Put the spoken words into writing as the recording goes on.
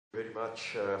Very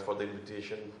much for the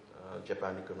invitation,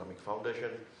 Japan Economic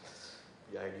Foundation.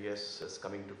 PIDS is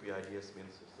coming to PIDS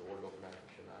means it's the old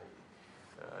organization.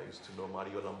 I used to know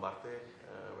Mario Lambarte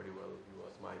very well. He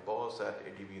was my boss at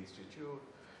ADB Institute.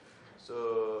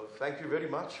 So thank you very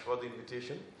much for the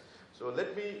invitation. So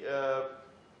let me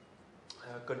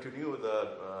continue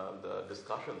the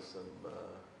discussions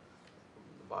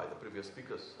by the previous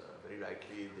speakers. Very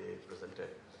rightly they presented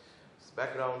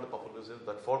background, the populism,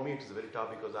 but for me it is very tough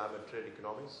because I'm a trade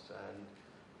economist and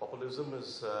populism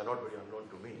is not very unknown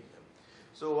to me.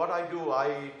 So what I do,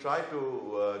 I try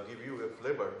to give you a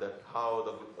flavor that how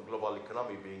the global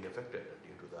economy being affected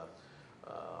due to the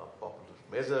popular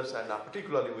measures and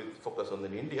particularly with focus on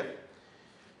India.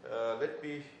 Let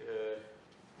me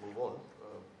move on.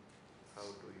 How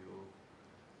do you?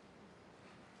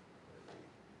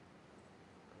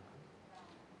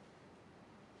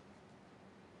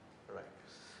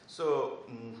 So,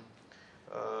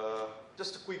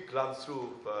 just a quick glance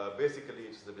through. Basically,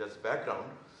 it's just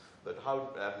background. That how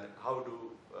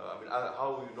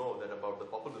you know that about the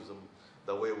populism,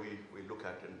 the way we look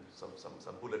at in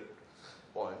some bullet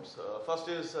points. First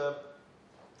is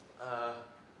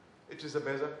it is a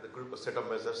measure, a set of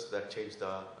measures that change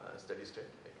the steady state.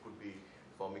 It could be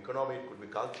from economy, it could be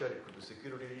culture, it could be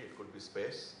security, it could be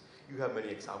space. You have many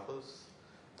examples.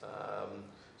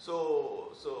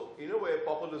 So in a way,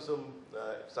 populism,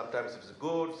 sometimes it's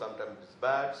good, sometimes it's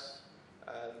bad,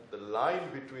 and the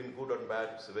line between good and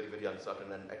bad is very, very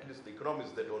uncertain, and at least the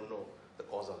economists, they don't know the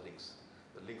causal links,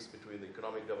 the links between the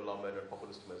economic development and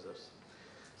populist measures.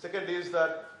 Second is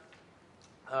that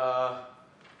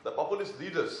the populist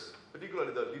leaders,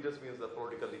 particularly the leaders means the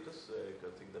political leaders, you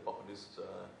can think the populists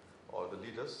or the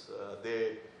leaders,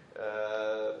 they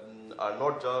are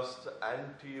not just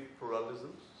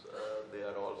anti-pluralism, they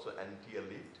are also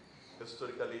anti-elite.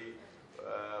 Historically,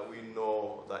 we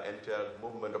know the entire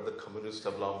movement of the communist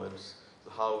developments,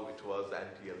 how it was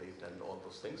anti-elite and all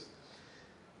those things.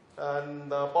 And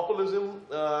populism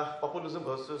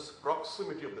versus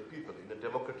proximity of the people. In a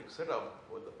democratic setup,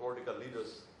 when the political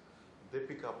leaders, they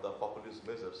pick up the populist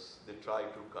measures, they try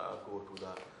to go to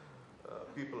the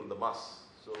people in the mass.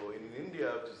 So in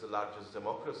India, which is the largest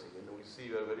democracy, we see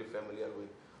we are very familiar with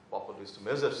populist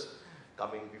measures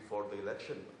coming before the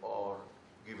election or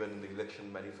given the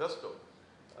election manifesto,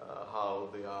 how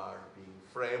they are being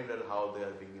framed and how they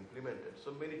are being implemented.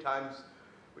 So many times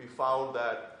we found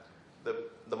that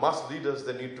the mass leaders,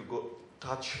 they need to go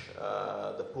touch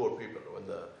the poor people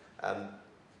and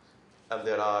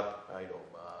there are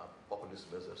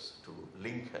populist measures to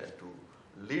link and to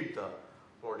lead the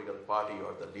political party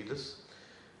or the leaders.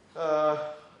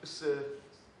 It's a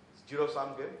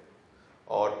zero-sum game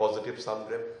or positive-sum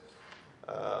game.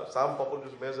 Some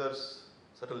populist measures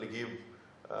certainly give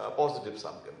positive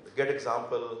sum game. A good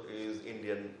example is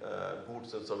Indian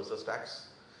goods and services tax.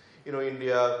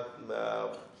 India,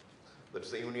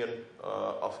 that's a union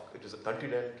it is a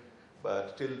continent,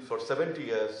 but till for 70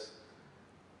 years,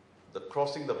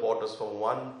 crossing the borders from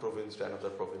one province to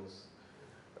another province,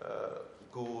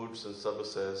 goods and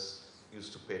services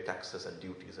used to pay taxes and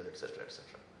duties and etc. etc.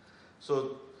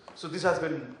 So this has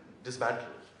been dismantled.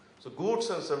 So goods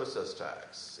and services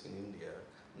tax in India,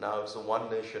 now it's a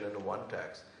one nation and a one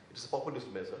tax. It is a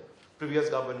populist measure. Previous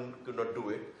government could not do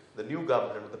it. The new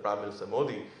government with the Prime Minister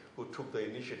Modi who took the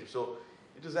initiative. So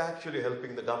it is actually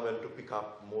helping the government to pick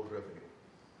up more revenue,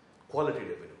 quality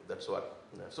revenue. That's what.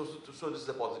 So this is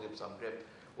a positive sum game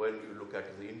when you look at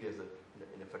India as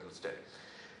in a federal state.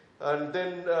 And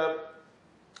then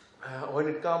when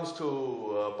it comes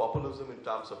to populism in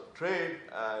terms of trade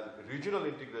and regional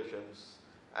integrations,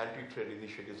 anti-trade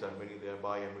initiatives are many there,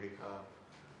 Buy America,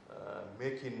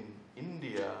 Make in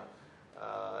India,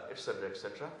 etc.,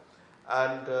 etc.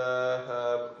 And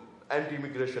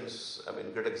anti-immigrations,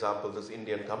 great example, this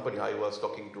Indian company I was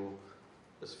talking to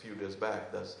just a few days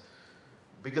back, the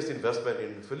biggest investment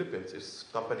in the Philippines is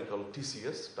a company called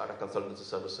TCS, Tata Consultancy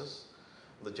Services.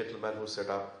 The gentleman who set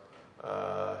up,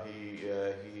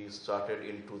 he started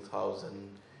in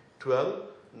 2012.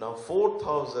 Now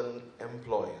 4,000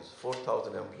 employees,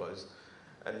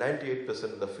 and 98%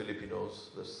 of the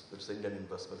Filipinos, this Indian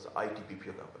investments, IT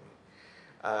BPO company.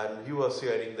 And he was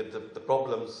sharing that the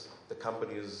problems the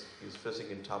company is facing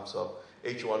in terms of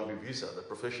H-1B visa, the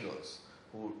professionals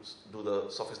who do the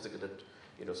sophisticated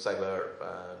cyber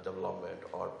development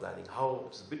or planning, how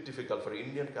it's a bit difficult for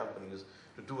Indian companies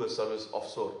to do a service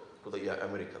offshore to the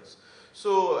Americans.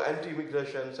 So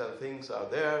anti-immigrations and things are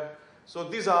there. So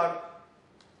these are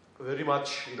very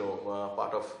much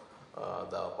part of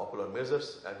the popular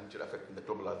measures and which are affecting the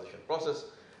globalization process.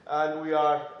 And we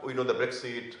know the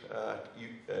Brexit,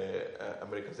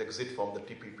 America's exit from the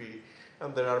TPP,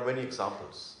 and there are many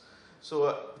examples.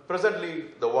 So presently,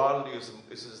 the world is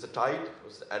the tide,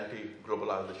 is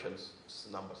anti-globalization.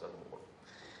 Numbers are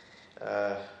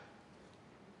more.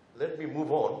 Let me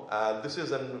move on. This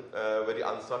is a very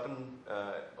uncertain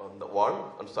on the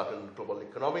world, uncertain global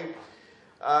economy.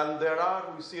 And there are,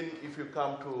 we've seen, if you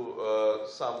come to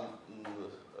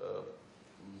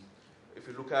if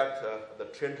you look at the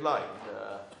trend line,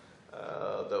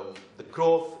 the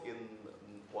growth in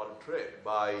world trade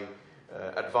by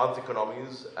advanced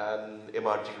economies and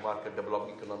emerging market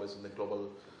developing economies in the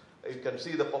global, you can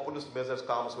see the populist measures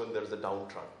comes when there's a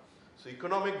downturn. So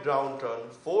economic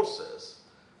downturn forces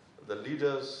the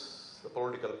leaders, the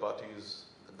political parties,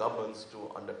 the governments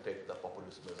to undertake the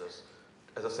populist measures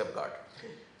as a safeguard.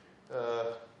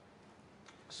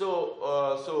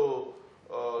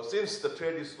 Since the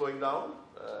trade is slowing down,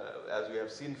 as we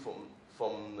have seen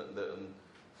from the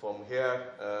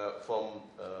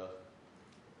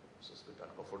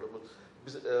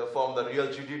real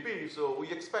GDP, so we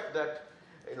expect that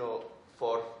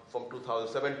from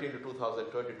 2017 to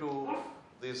 2022,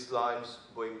 these lines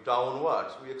going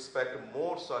downwards. We expect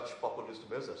more such populist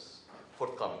measures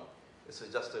forthcoming. This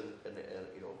is just the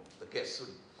case.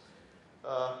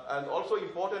 And also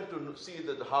important to see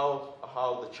that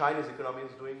how the Chinese economy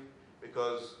is doing,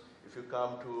 because if you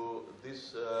come to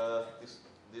this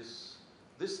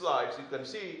slides, you can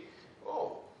see,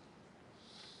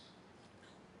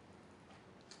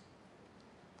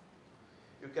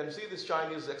 you can see this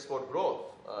Chinese export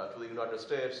growth to the United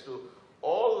States, to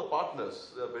all the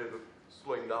partners, they are very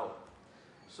slowing down.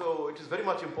 So it is very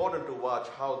much important to watch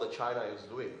how the China is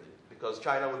doing, because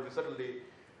China will be certainly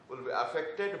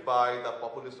affected by the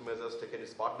populist measures taken in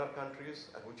its partner countries,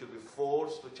 and which will be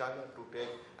forced to China to take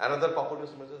another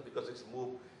populist measures because it's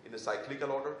moved in a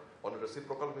cyclical order on a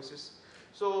reciprocal basis.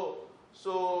 So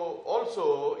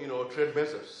also, trade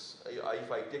measures.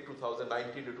 If I take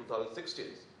 2019 to 2016,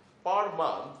 per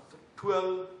month,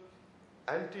 12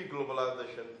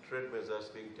 anti-globalization trade measures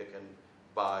being taken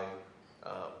by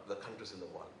the countries in the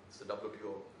world. It's the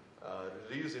WTO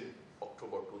released in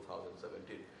October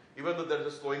 2017. Even though there is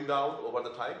a slowing down over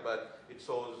the time, but it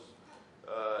shows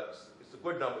it's a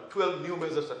good number. 12 new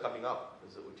measures are coming up,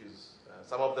 which is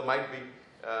some of them might be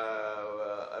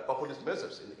populist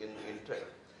measures in trade.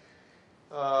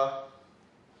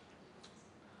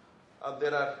 And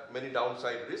there are many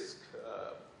downside risks.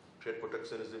 Trade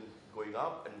protectionism going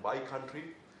up, and by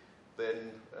country.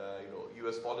 Then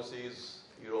U.S. policies,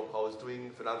 Europe how it's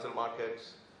doing, financial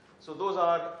markets. So those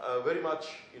are very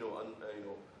much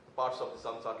parts of this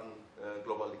uncertain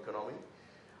global economy.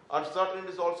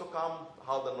 Uncertainties also come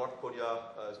how the North Korea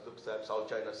looks at South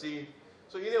China Sea.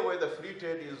 So in a way, the free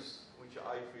trade is, which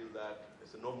I feel that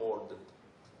is no more the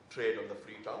trade on the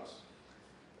free terms.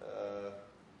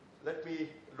 Let me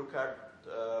look at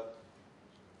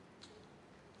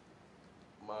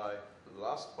my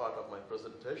last part of my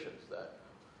presentation.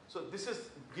 So this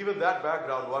is, given that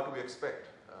background, what do we expect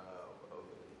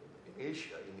in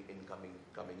Asia in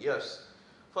coming years?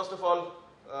 First of all,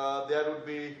 there would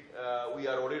be, we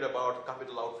are worried about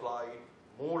capital outflow,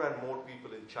 more and more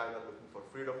people in China looking for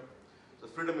freedom. So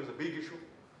freedom is a big issue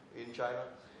in China.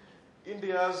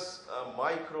 India's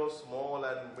micro, small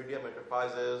and medium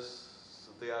enterprises,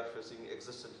 they are facing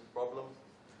existential problems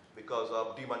because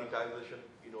of demonetization.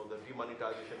 The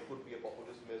demonetization could be a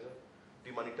populist measure.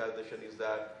 Demonetization is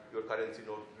that your currency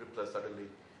note replaced suddenly,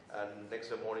 and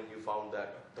next morning you found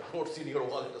that the notes in your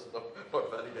wallet is not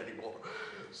valid anymore.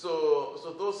 So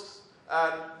those,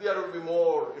 and there will be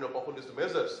more populist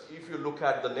measures if you look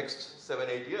at the next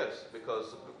 7-8 years,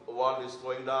 because the world is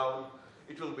slowing down.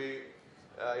 It will be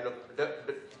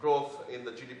the growth in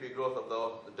the GDP growth of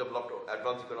the developed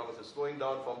advanced economies is slowing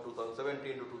down from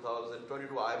 2017 to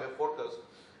 2022 IMF forecast.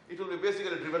 It will be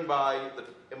basically driven by the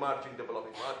emerging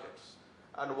developing markets,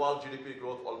 and world GDP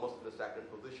growth almost in the stagnant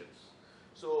positions.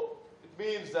 So it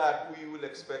means that we will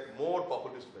expect more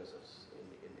populist measures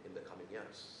in the coming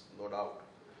years, no doubt.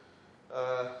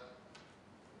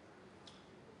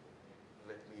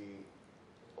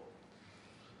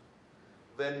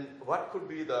 Then what could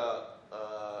be the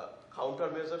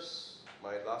countermeasures?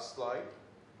 My last slide.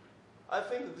 I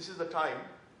think this is the time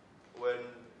when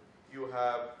you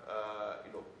have,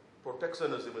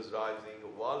 protectionism is rising,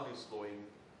 the world is slowing,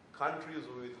 countries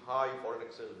with high foreign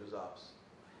exchange reserves,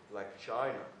 like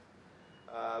China,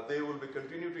 they will be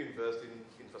continue to invest in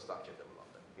infrastructure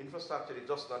development. Infrastructure is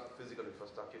just not physical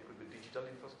infrastructure, it could be digital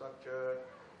infrastructure,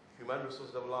 human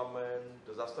resource development,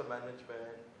 disaster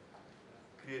management,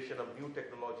 creation of new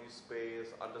technology, space,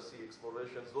 undersea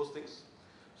explorations, those things.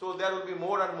 So there will be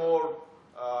more and more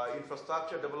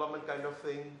infrastructure development kind of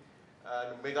thing,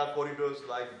 and mega corridors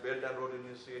like Belt and Road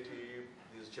Initiative.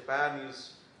 Japan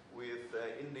is with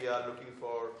India looking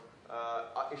for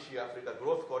Asia-Africa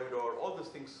growth corridor. All these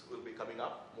things will be coming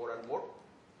up more and more.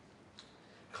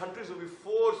 Countries will be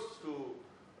forced to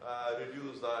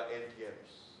reduce the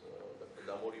NTMs. Dr.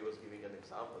 Damodi was giving an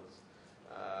examples.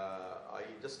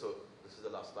 This is the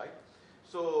last slide.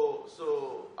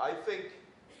 So I think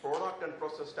product and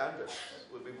process standards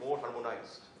will be more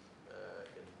harmonized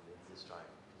in this time.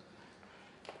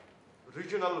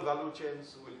 Regional value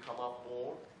chains will come up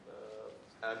more,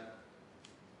 and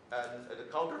the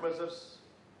countermeasures,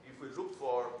 if we look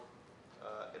for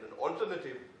in an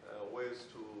alternative ways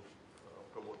to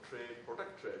promote trade,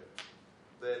 protect trade,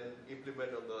 then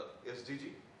implement on the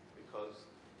SDG, because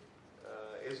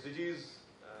SDGs,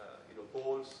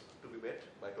 goals to be met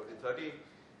by 2030,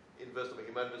 invest in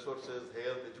human resources,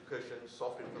 health, education,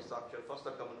 soft infrastructure,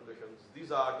 faster communications.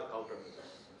 These are the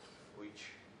countermeasures which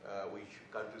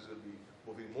countries will be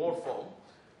moving more from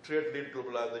trade-led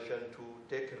globalization to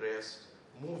take rest,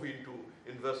 move into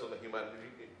invest on the human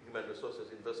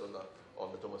resources, invest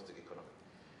on the domestic economy.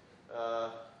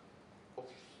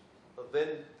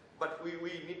 But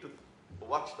we need to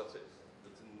watch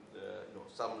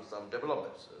some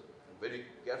developments very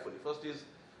carefully. First is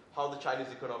how the Chinese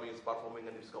economy is performing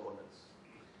and its governance.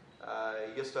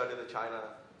 Yesterday, China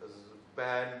has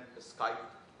banned Skype,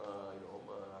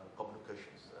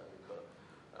 communications.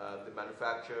 They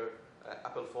manufacture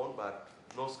Apple phone, but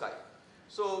no Skype.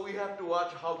 So we have to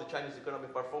watch how the Chinese economy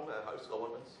performs and how its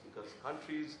governance, because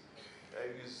countries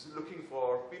is looking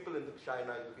for, people in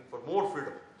China is looking for more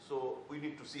freedom. So we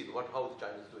need to see how the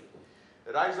China is doing.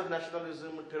 The rise of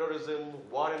nationalism, terrorism,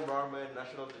 war environment,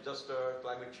 national disaster,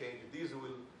 climate change, these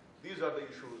are the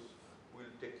issues we'll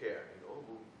take care.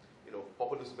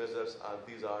 Populist measures,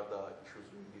 these are the issues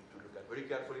we need to look at very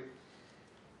carefully.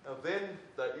 Then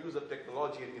the use of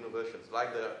technology and innovations,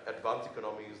 like the advanced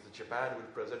economies, Japan will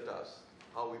present us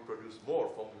how we produce more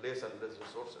from less and less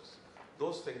resources.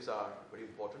 Those things are very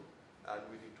important, and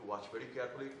we need to watch very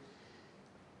carefully.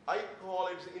 I call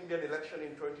it the Indian election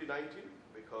in 2019,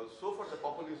 because so far the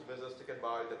populist measures taken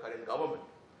by the current government,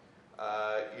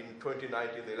 in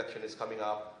 2019 the election is coming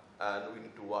up, and we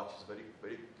need to watch very,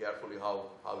 very carefully how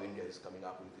India is coming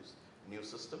up with this new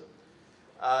system.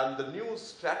 And the new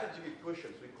strategic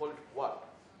equations, we call it what?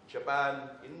 Japan,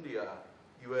 India,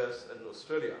 US, and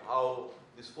Australia, how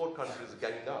these four countries are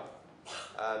ganging up,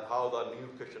 and how the new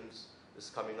questions is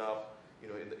coming up,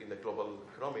 in the global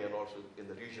economy and also in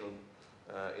the regional,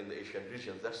 in the Asian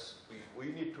regions. We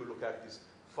need to look at these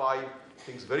 5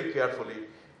 things very carefully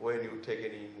when you take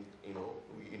any,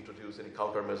 we introduce any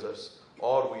countermeasures,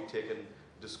 or we take a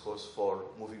discourse for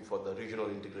moving for the regional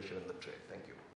integration and the trade. Thank you.